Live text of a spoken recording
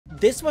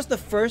this was the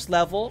first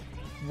level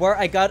where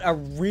I got a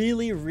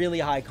really, really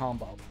high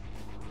combo.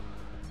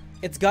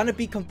 It's gonna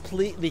be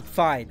completely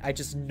fine. I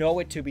just know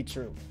it to be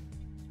true.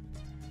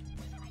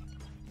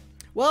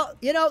 Well,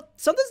 you know,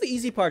 sometimes the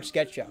easy parts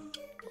get you.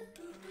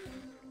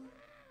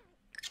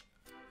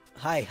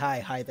 Hi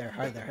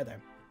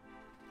there.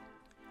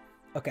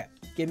 Okay,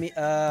 give me,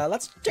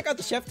 let's check out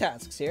the chef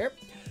tasks here.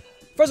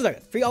 Frozen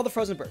Nugget, free all the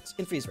frozen birds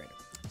in FREEZERATOR.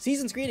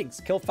 Season's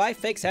Greetings, kill 5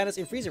 fake Santas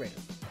in FREEZERATOR.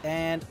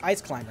 And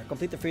Ice Climber,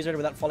 complete the FREEZERATOR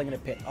without falling in a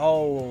pit.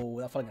 Oh,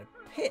 without falling in a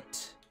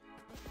pit.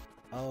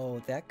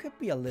 Oh, that could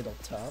be a little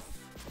tough.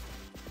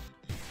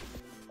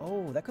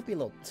 Oh, that could be a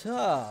little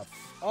tough.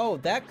 Oh,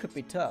 that could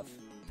be tough.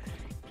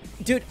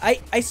 Dude,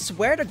 I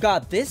swear to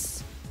God,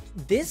 this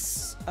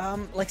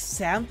like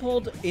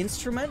sampled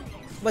instrument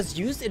was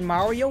used in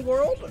Mario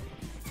World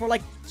for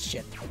like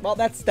shit. Well,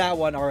 that's that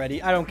one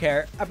already. I don't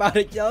care about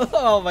it.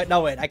 Oh wait,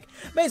 no wait. I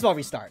may as well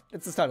restart.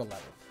 It's the start of the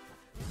level.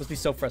 It must be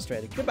so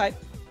frustrating. Goodbye.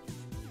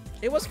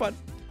 It was fun.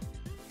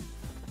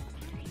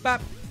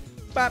 Bop,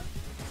 bop.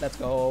 Let's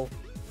go.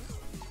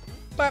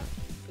 Bop.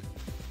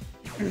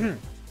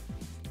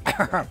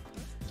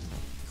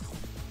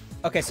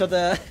 Okay, so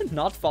the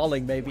not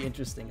falling may be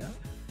interesting, huh?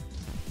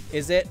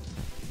 Is it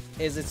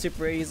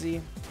super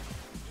easy?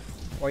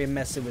 Or are you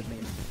messing with me?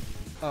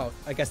 Oh,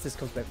 I guess this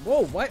comes back.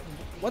 Whoa,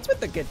 what's with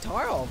the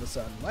guitar all of a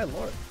sudden? My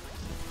lord.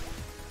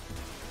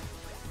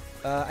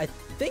 I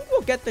think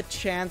we'll get the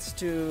chance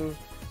to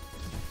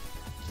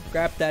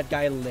grab that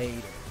guy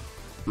later.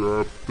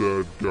 I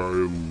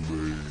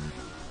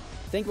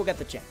think we'll get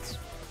the chance.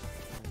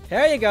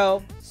 Here you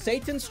go.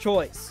 Satan's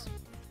Choice.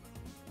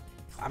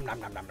 Nom, nom,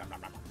 nom, nom, nom,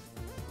 nom, nom.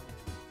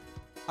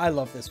 I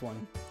love this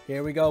one.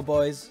 Here we go,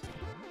 boys.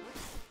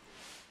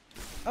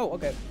 Oh,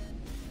 okay.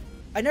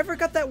 I never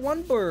got that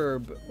one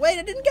burb. Wait,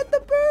 I didn't get the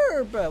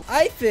burb.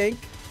 I think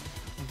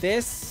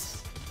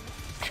this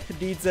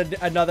needs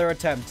another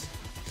attempt.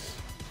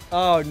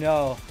 Oh,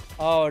 no.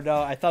 Oh,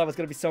 no. I thought it was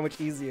going to be so much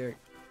easier.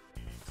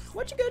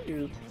 What you gonna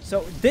do?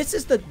 So, this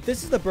is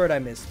the bird I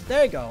missed.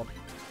 There you go.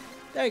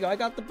 There you go. I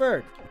got the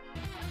bird.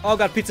 Oh,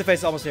 God. Pizza Face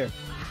is almost here.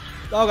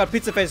 Oh, God.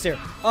 Pizza Face is here.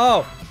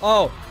 Oh.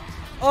 Oh.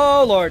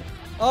 Oh, Lord.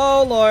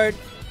 Oh, Lord.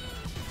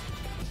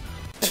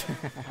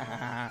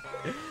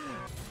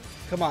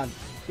 Come on.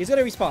 He's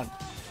gonna respawn.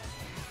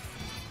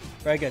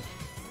 Very good.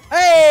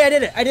 Hey, I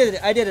did it. I did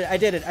it. I did it. I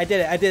did it. I did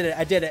it. I did it.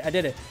 I did it. I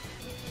did it.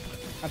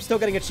 I'm still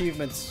getting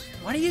achievements.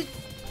 Why do you...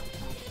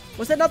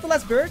 Was that not the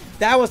last bird?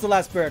 That was the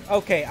last bird.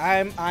 Okay,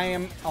 I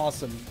am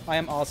awesome. I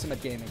am awesome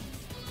at gaming.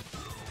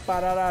 I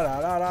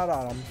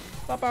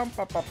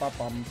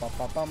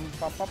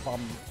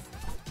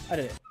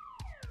did it.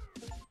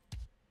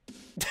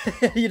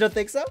 You don't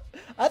think so?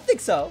 I think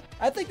so.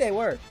 I think they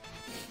were.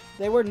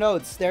 They were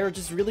notes. They were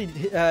just really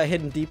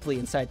hidden deeply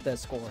inside the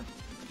score.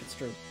 It's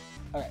true.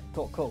 Alright,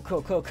 cool, cool,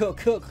 cool, cool, cool,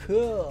 cool,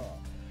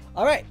 cool.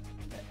 Alright.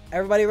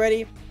 Everybody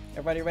ready?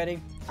 Everybody ready?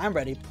 I'm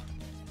ready.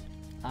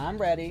 I'm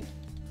ready.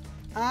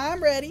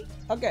 I'm ready.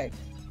 Okay.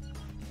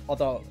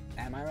 Although,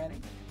 am I ready?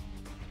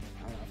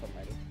 I don't know if I'm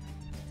ready.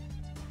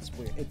 It's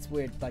weird. It's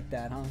weird like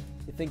that, huh?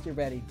 You think you're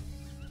ready.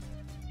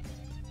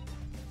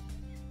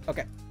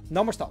 Okay.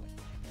 No more stalling.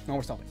 No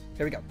more stalling.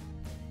 Here we go.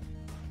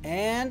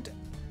 And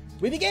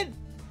we begin.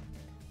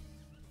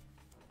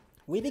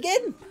 We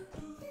begin.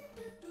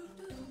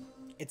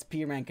 It's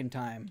P ranking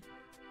time.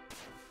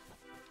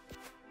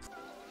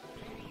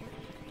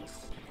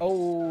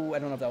 Oh, I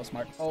don't know if that was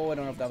smart. Oh, I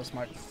don't know if that was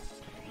smart.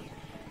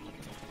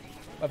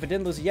 If I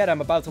didn't lose it yet,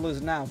 I'm about to lose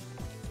it now.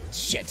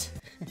 Shit.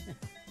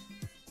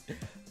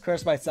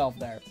 Curse myself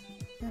there.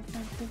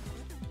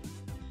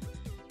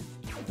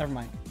 Never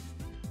mind.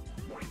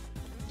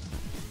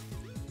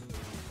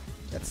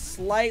 That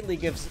slightly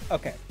gives...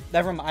 Okay.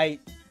 Never mind.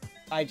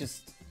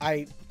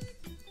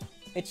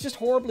 It's just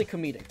horribly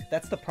comedic.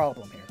 That's the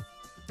problem here.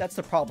 That's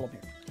the problem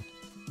here.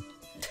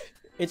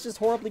 It's just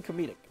horribly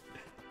comedic.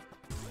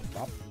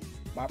 Bop.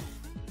 Bop.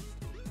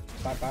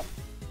 Bop, bop.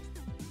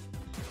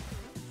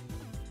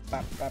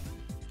 Bop, bop.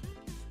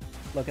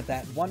 Look at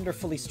that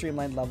wonderfully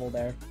streamlined level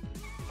there.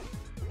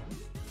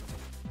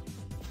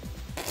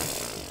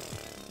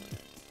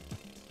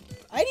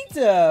 I need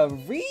to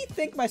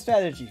rethink my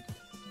strategy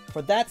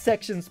for that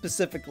section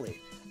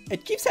specifically.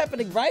 It keeps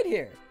happening right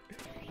here.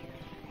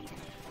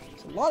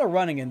 There's a lot of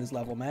running in this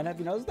level, man. Have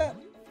you noticed that?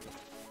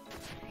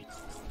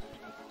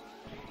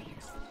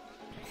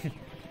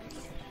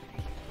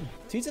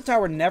 Pizza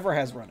Tower never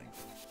has running.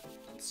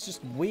 It's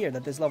just weird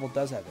that this level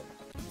does have it.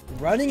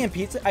 Running in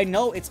Pizza... I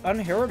know, it's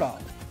unheard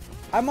of.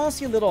 I'm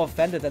honestly a little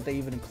offended that they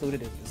even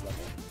included it in this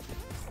level.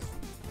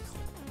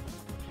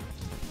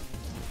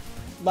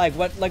 Like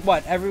what? Like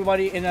what?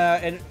 Everybody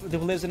who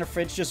lives in a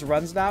fridge just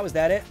runs now? Is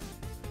that it?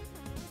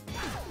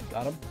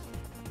 Got him.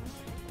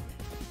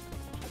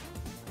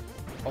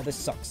 Oh, this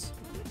sucks.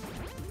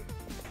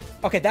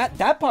 Okay,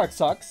 that part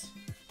sucks.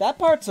 That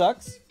part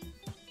sucks.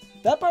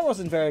 That part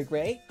wasn't very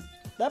great.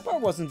 That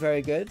part wasn't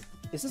very good.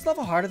 Is this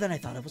level harder than I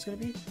thought it was gonna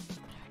be?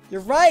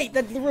 You're right.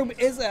 That the room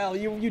is hell.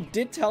 You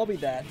did tell me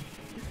that.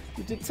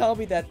 You did tell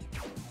me that,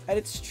 and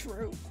it's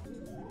true.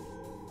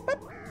 Boop.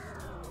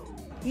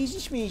 Easy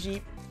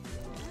schmeezy.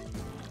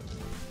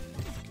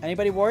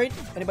 Anybody worried?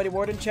 Anybody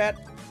worried in chat?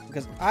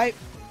 Because I...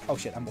 Oh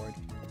shit, I'm worried.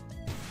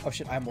 Oh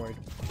shit, I'm worried.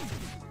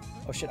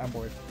 Oh shit, I'm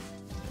worried.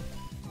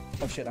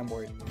 Oh shit, I'm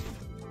worried.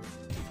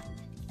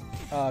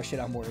 Oh shit,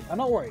 I'm worried. I'm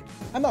not worried.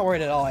 I'm not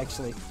worried at all,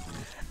 actually.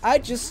 I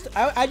just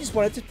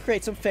wanted to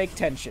create some fake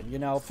tension, you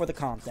know, for the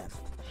content.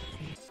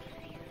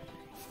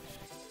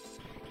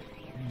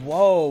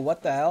 Whoa,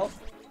 what the hell?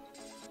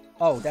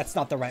 Oh, that's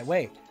not the right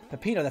way.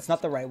 Pepino, that's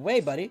not the right way,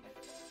 buddy.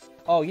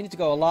 Oh, you need to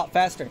go a lot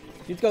faster.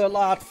 You need to go a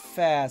lot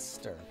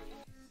faster.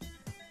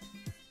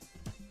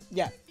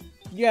 Yeah.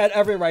 You had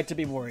every right to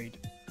be worried.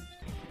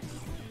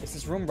 Is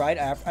this room right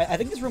after? I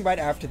think this room right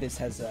after this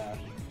has,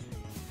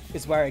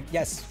 is where I,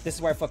 yes, this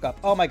is where I fuck up.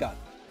 Oh my god.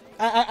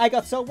 I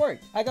got so worried.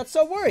 I got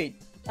so worried.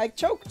 I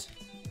choked.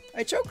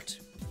 I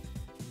choked.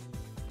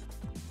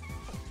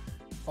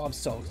 Oh, I'm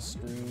so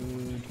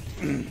screwed.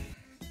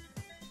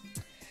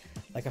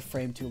 Like a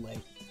frame too late.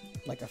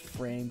 Like a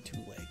frame too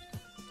late.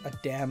 A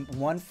damn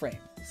one frame.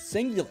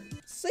 Singular.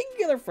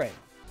 Singular frame.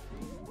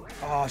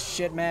 Oh,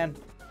 shit, man.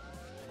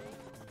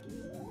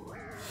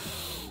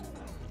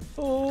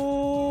 Oh.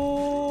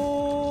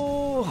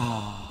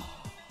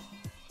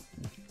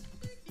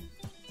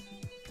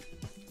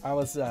 I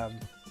was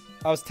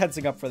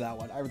tensing up for that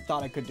one. I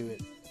thought I could do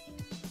it.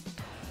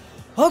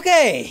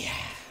 Okay.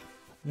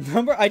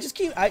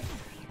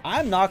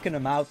 I'm knocking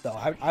him out though.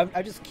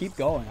 I just keep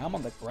going. I'm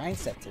on the grind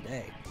set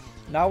today.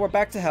 Now we're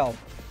back to hell.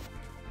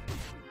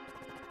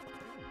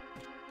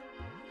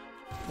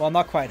 Well,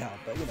 not quite hell,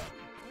 but you know.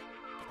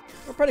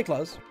 We're pretty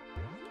close.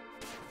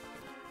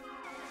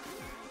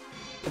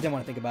 I didn't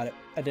want to think about it.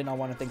 I did not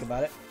want to think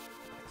about it.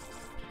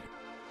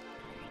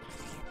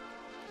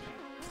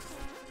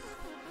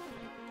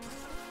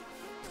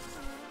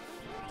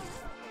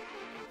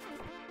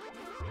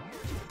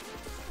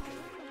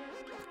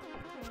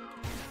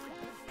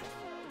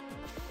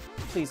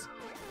 Please.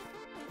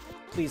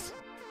 Please.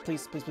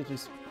 Please, please, please,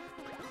 please.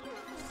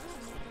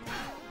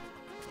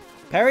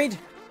 Parried?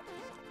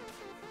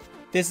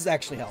 This is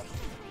actually hell.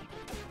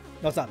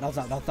 No, it's not. No, it's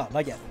not. No, it's not.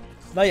 Not yet.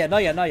 Not yet.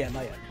 Not yet. Not yet.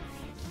 Not yet.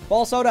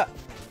 Ball soda.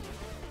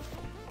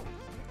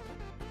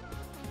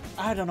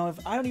 I don't know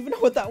if... I don't even know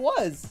what that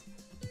was.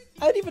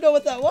 I don't even know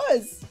what that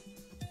was.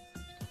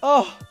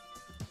 Oh.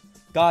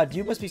 God,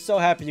 you must be so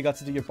happy you got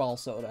to do your ball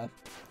soda.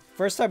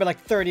 First time in like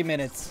 30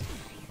 minutes.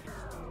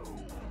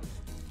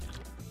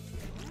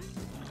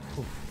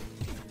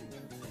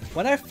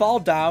 When I fall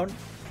down,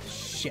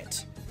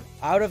 shit,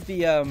 out of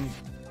the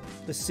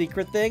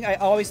secret thing, I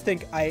always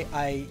think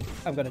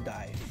I'm gonna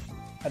die,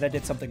 and I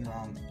did something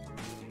wrong.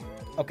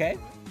 Okay.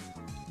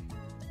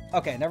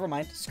 Okay, never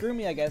mind. Screw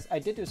me, I guess. I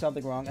did do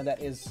something wrong, and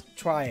that is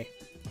try.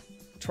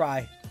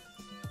 I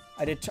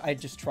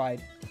just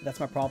tried. That's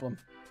my problem.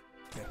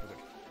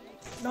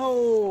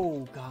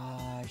 No,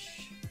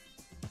 gosh.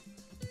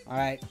 All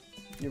right,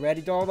 you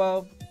ready,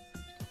 Dorbo?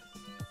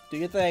 Do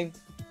your thing.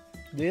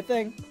 Do your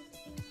thing.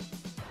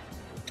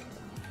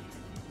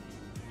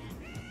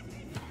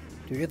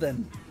 Do your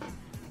thing.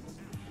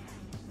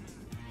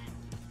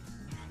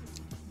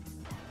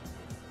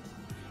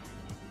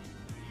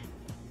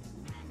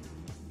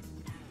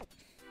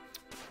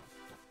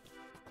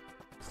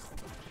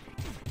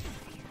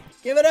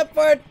 Give it up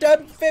for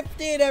Dun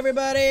 15,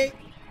 everybody!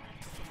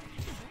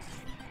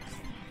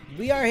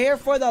 We are here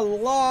for the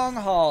long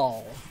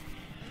haul.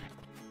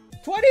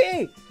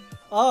 20!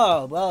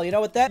 Oh, well, you know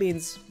what that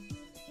means.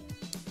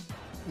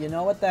 You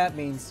know what that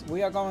means.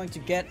 We are going to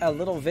get a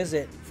little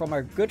visit from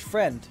our good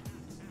friend.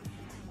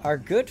 Our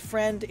good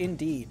friend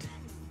indeed.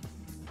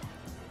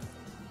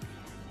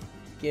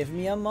 Give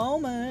me a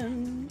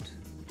moment.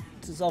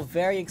 This is all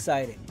very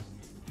exciting.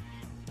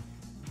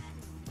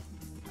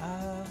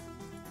 Oh,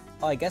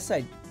 I guess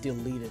I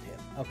deleted him.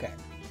 Okay.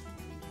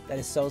 That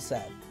is so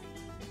sad.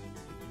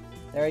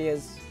 There he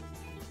is.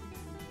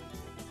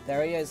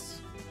 There he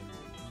is.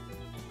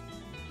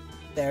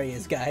 There he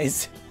is,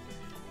 guys.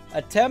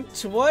 Attempt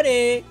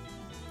 20.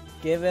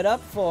 Give it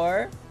up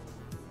for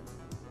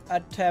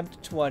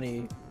Attempt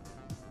 20.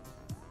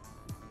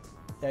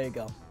 There you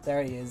go.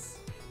 There he is.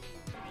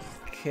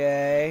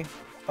 Okay.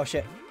 Oh,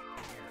 shit.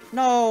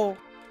 No!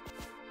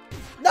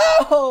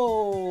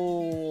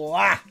 No!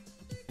 Ah!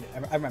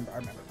 I remember.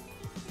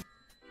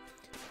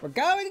 We're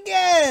going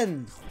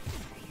again!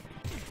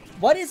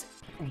 What is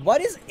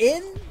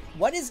in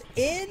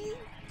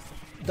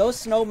those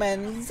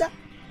snowmen's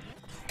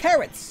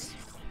carrots?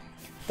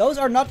 Those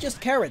are not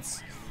just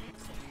carrots.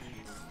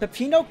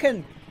 Pepino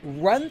can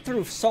run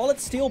through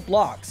solid steel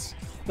blocks,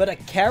 but a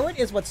carrot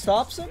is what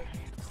stops him?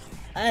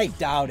 I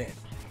doubt it.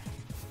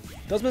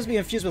 Those must be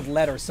infused with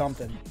lead or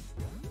something.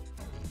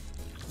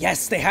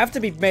 Yes, they have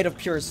to be made of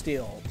pure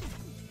steel.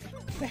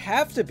 They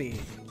have to be.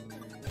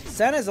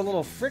 Santa's a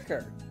little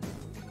fricker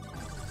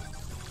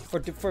for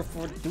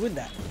doing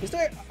that. Is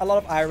there a lot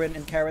of iron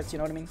in carrots? You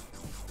know what I mean? You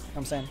know what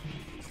I'm saying?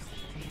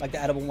 Like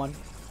the edible one.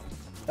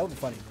 That would be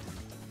funny.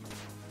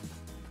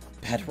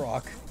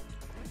 Bedrock.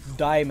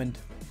 Diamond.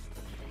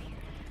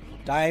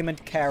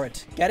 Diamond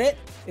carrot. Get it?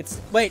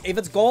 Wait, if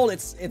it's gold,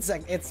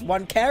 it's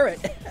 1 carat.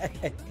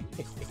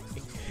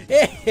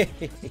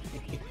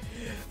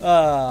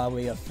 Ah,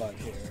 we have fun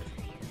here.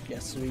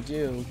 Yes, we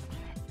do.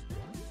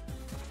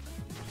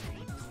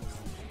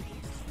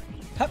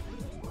 Hup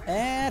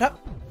and hup.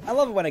 I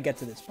love it when I get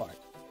to this part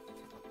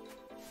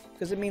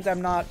because it means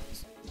I'm not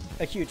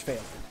a huge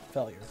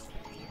failure.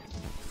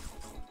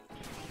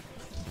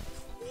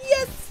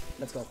 Yes!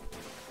 Let's go.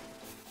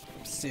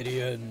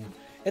 Obsidian.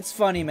 It's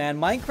funny, man.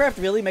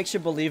 Minecraft really makes you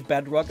believe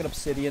Bedrock and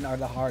Obsidian are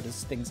the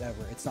hardest things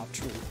ever. It's not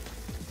true.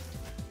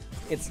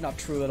 It's not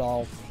true at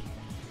all.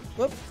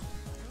 Whoop.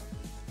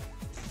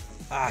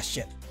 Ah,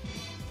 shit.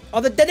 Oh,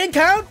 that didn't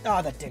count?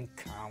 Oh, that didn't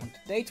count.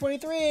 Day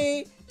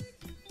 23.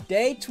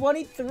 Day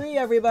 23,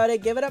 everybody.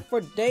 Give it up for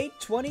day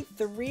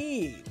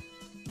 23.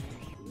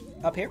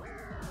 Up here.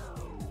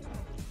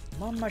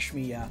 Mamma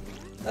mia.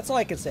 That's all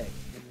I can say.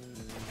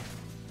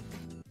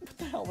 What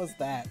the hell was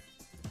that?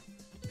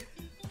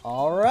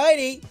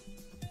 Alrighty.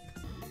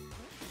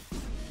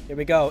 Here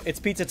we go. It's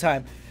pizza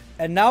time.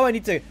 And now I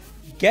need to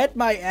get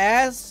my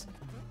ass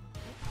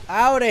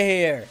out of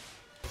here.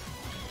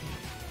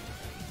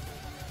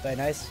 Very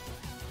nice.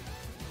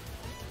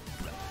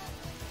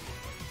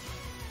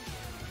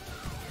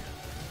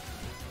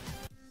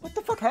 What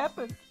the fuck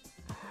happened?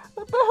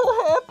 What the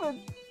hell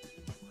happened?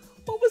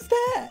 What was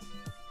that?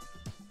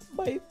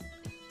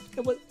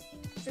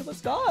 It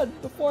was gone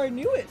before I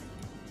knew it.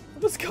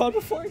 It was gone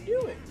before I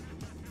knew it.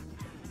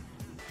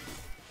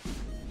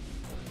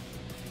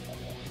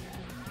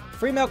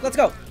 Free milk, let's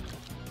go.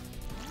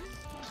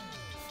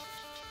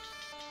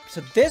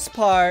 So this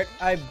part,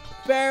 I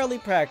barely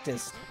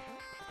practiced.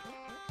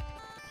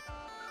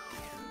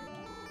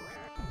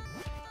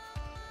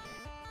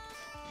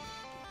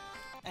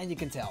 And you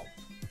can tell.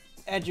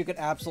 And you can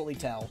absolutely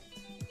tell.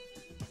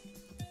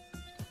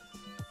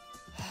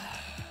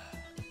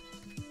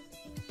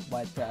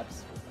 White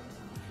traps.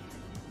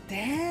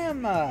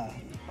 Damn!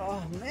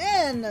 Oh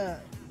man!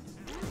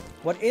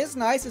 What is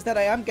nice is that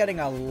I am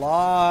getting a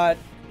lot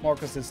more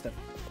consistent.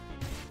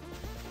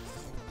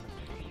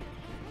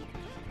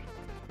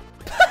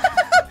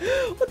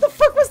 What the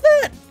fuck was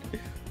that?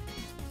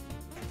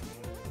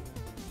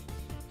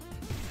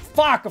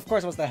 Fuck! Of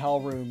course it was the hell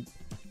room.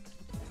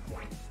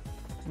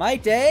 My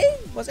day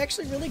was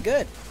actually really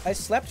good. I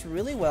slept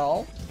really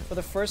well for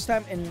the first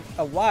time in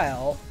a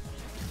while.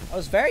 I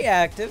was very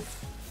active.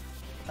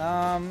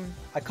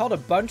 I called a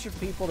bunch of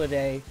people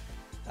today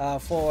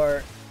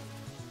because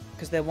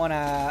they want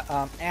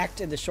to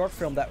act in the short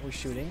film that we're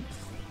shooting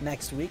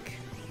next week.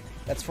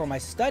 That's for my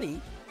study.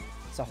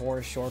 It's a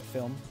horror short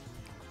film.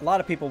 A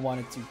lot of people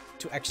wanted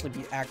to actually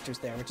be actors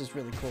there, which is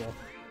really cool.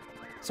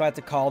 So I had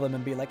to call them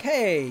and be like,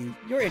 hey,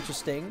 you're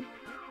interesting.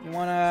 You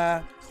want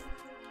to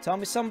tell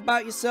me something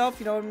about yourself?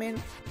 You know what I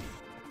mean?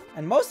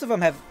 And most of them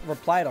have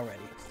replied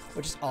already,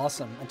 which is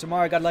awesome. And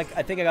tomorrow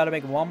I think I got to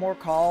make one more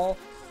call.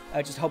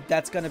 I just hope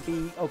that's going to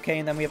be okay.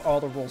 And then we have all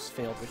the roles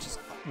filled, which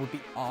would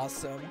be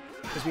awesome.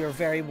 Because we were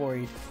very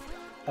worried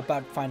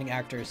about finding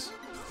actors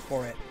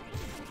for it,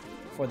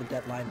 for the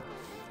deadline.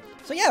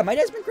 So yeah, my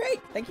day's been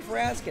great. Thank you for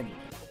asking.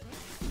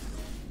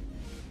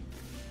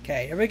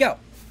 Okay, here we go.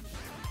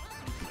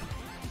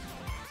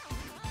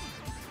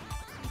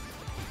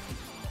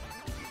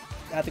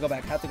 I have to go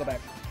back.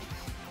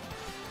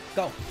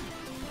 Go.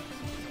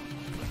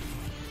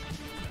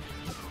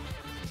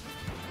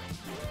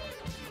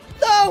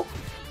 No!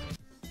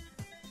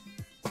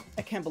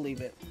 I can't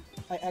believe it.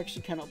 I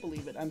actually cannot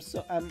believe it. I'm just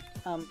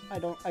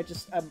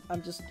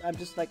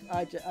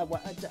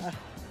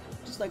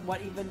like,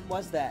 what even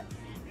was that?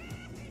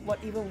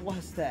 What even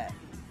was that?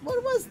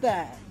 What was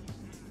that?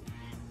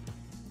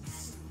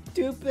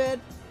 Stupid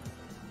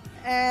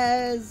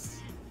as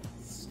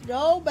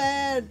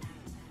snowman.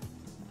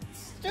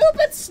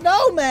 Stupid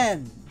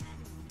snowman!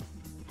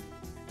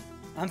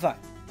 I'm fine.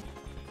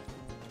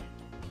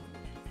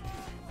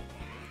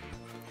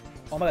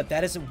 Oh my god,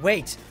 that is a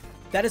wait.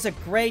 That is a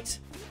great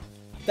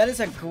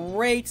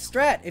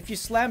strat. If you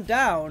slam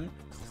down,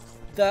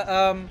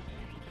 the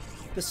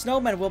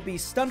snowman will be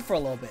stunned for a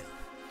little bit.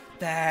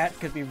 That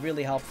could be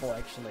really helpful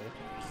actually.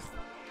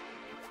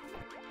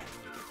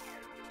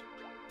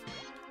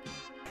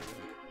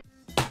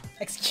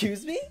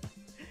 Excuse me?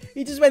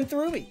 He just went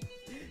through me.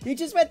 He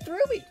just went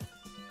through me.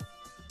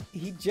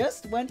 He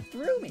just went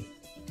through me.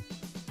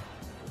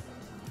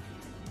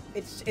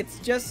 It's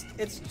just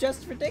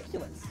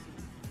ridiculous.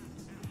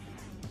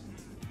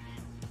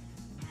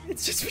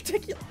 It's just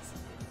ridiculous.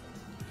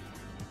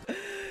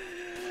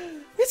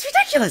 It's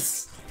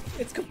ridiculous.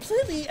 It's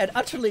completely and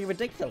utterly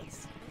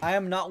ridiculous. I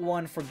am not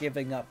one for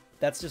giving up.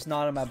 That's just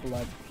not in my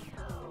blood.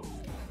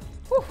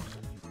 Whew.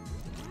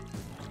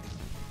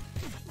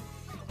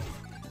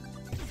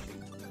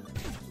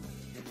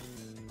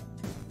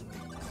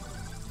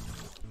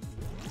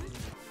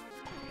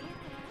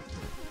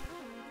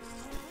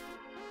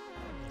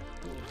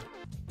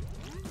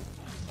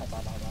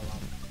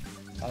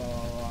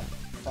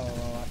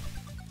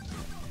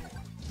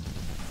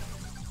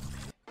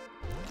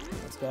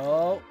 Let's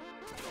go.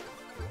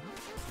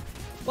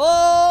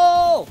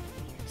 Oh!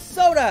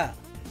 Soda!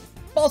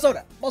 Ball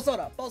soda! Ball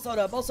soda! Ball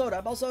soda! Ball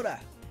soda! Ball soda!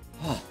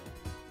 Oh,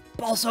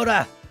 ball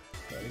soda!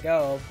 There we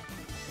go.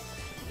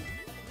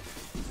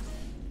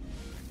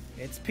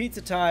 It's pizza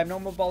time. No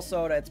more ball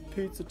soda. It's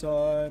pizza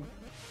time.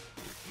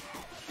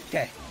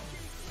 Okay.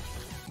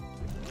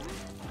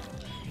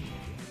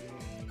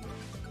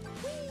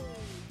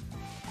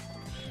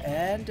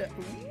 And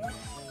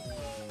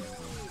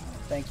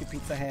thank you,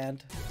 pizza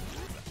hand.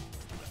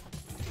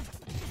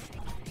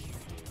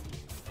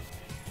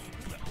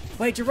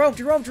 Wait, Jerome,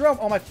 Jerome, Jerome!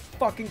 Oh my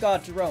fucking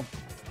god, Jerome.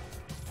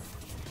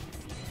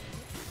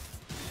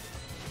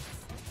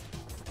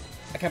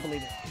 I can't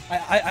believe it.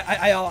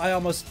 I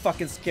almost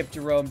fucking skipped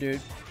Jerome, dude.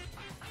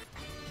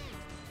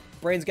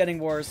 Brain's getting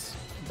worse.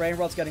 Brain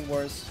rot's getting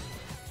worse.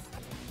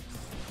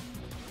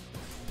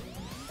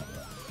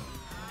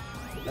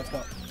 Let's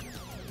go.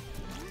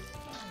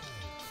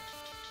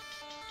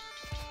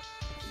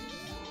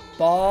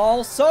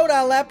 Ball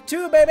soda lap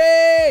 2,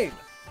 baby!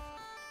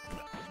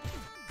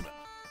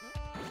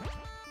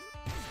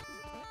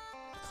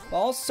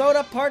 Ball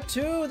soda part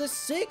 2, the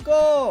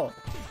sequel!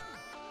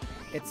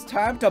 It's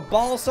time to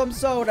ball some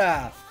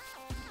soda!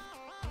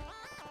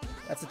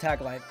 That's the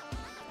tagline.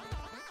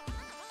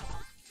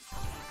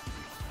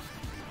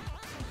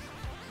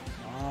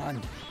 Come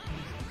on.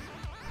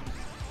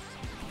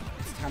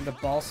 It's time to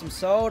ball some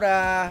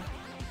soda!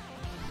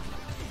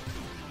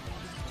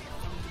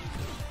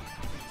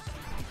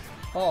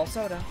 Ball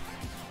soda.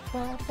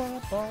 Ball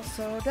soda. Ball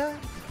soda.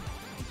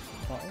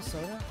 Ball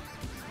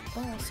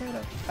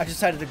soda. I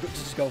decided to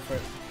just go for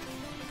it.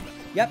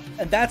 Yep,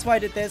 and that's why I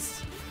did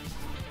this.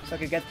 So I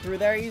could get through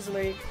there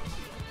easily.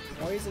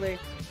 More easily.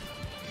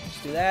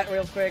 Just do that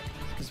real quick,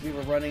 because we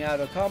were running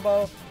out of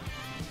combo.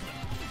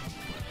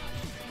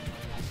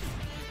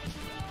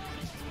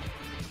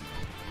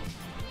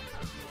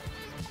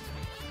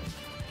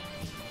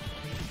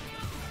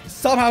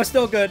 Somehow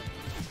still good.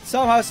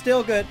 Somehow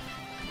still good.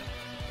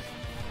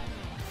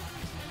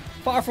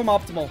 Far from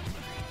optimal,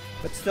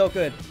 but still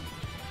good.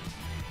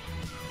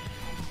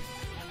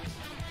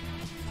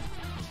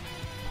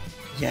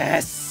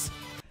 Yes!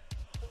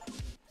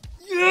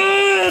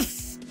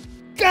 Yes!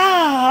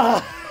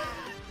 God!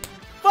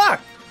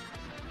 Fuck!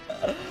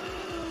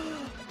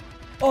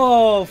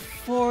 Oh,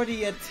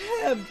 40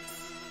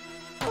 attempts!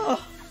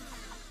 Oh,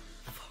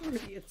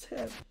 40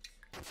 attempts.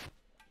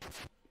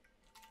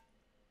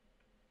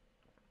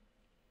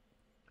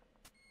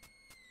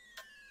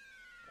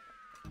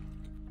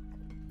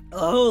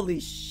 Holy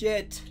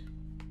shit.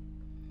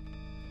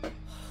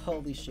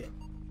 Holy shit.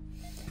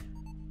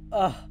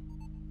 Ugh.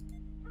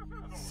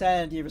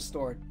 Sanity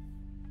restored.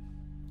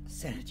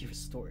 Sanity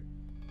restored.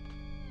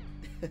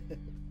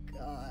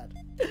 God.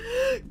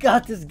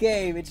 God, this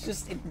game. It's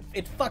just,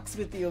 it fucks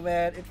with you,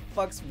 man. It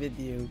fucks with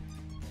you.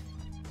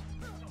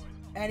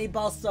 Any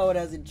ball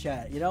sodas in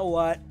chat. You know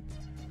what?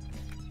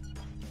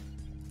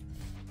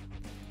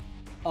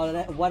 Oh,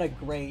 what a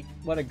great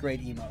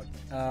emote.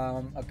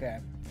 Okay.